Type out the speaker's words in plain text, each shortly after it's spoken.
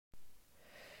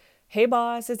Hey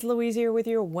boss, it's Louise here with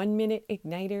your 1 minute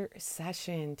igniter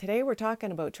session. Today we're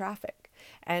talking about traffic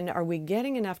and are we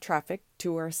getting enough traffic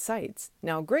to our sites?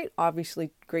 Now,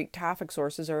 obviously, great traffic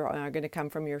sources are going to come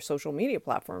from your social media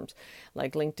platforms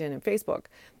like LinkedIn and Facebook.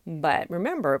 But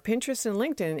remember, Pinterest and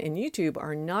LinkedIn and YouTube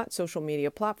are not social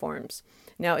media platforms.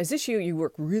 Now, as this you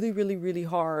work really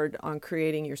hard on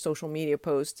creating your social media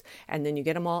posts and then you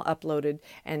get them all uploaded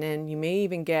and then you may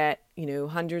even get,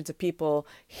 hundreds of people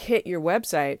hit your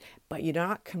website, but you're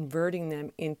not converting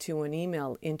them into your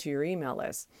email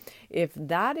list. If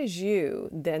that is you,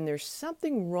 then there's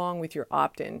something wrong with your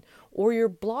opt-in or your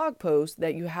blog post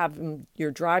that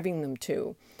you're driving them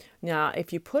to. Now,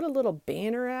 if you put a little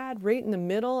banner ad right in the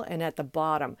middle and at the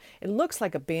bottom, it looks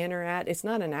like a banner ad. It's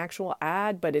not an actual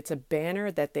ad, but it's a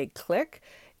banner that they click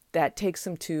that takes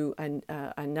them to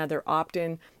another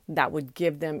opt-in that would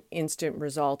give them instant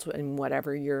results in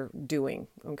whatever you're doing.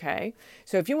 Okay.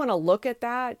 So if you want to look at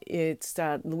that, it's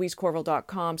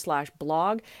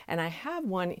louisecorville.com/blog. And I have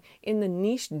one in the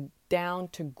niche down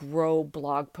to grow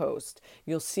blog post.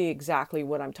 You'll see exactly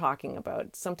what I'm talking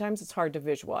about. Sometimes it's hard to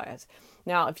visualize.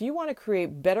 Now, if you want to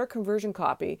create better conversion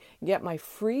copy, get my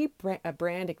free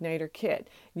brand igniter kit.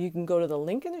 You can go to the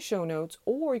link in the show notes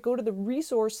or go to the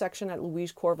resource section at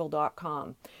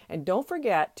louisecorville.com. And don't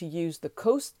forget to use the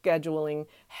co-scheduling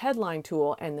headline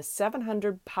tool and the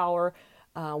 700 power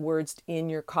words in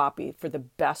your copy for the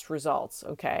best results.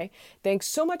 Okay. Thanks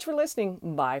so much for listening.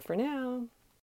 Bye for now.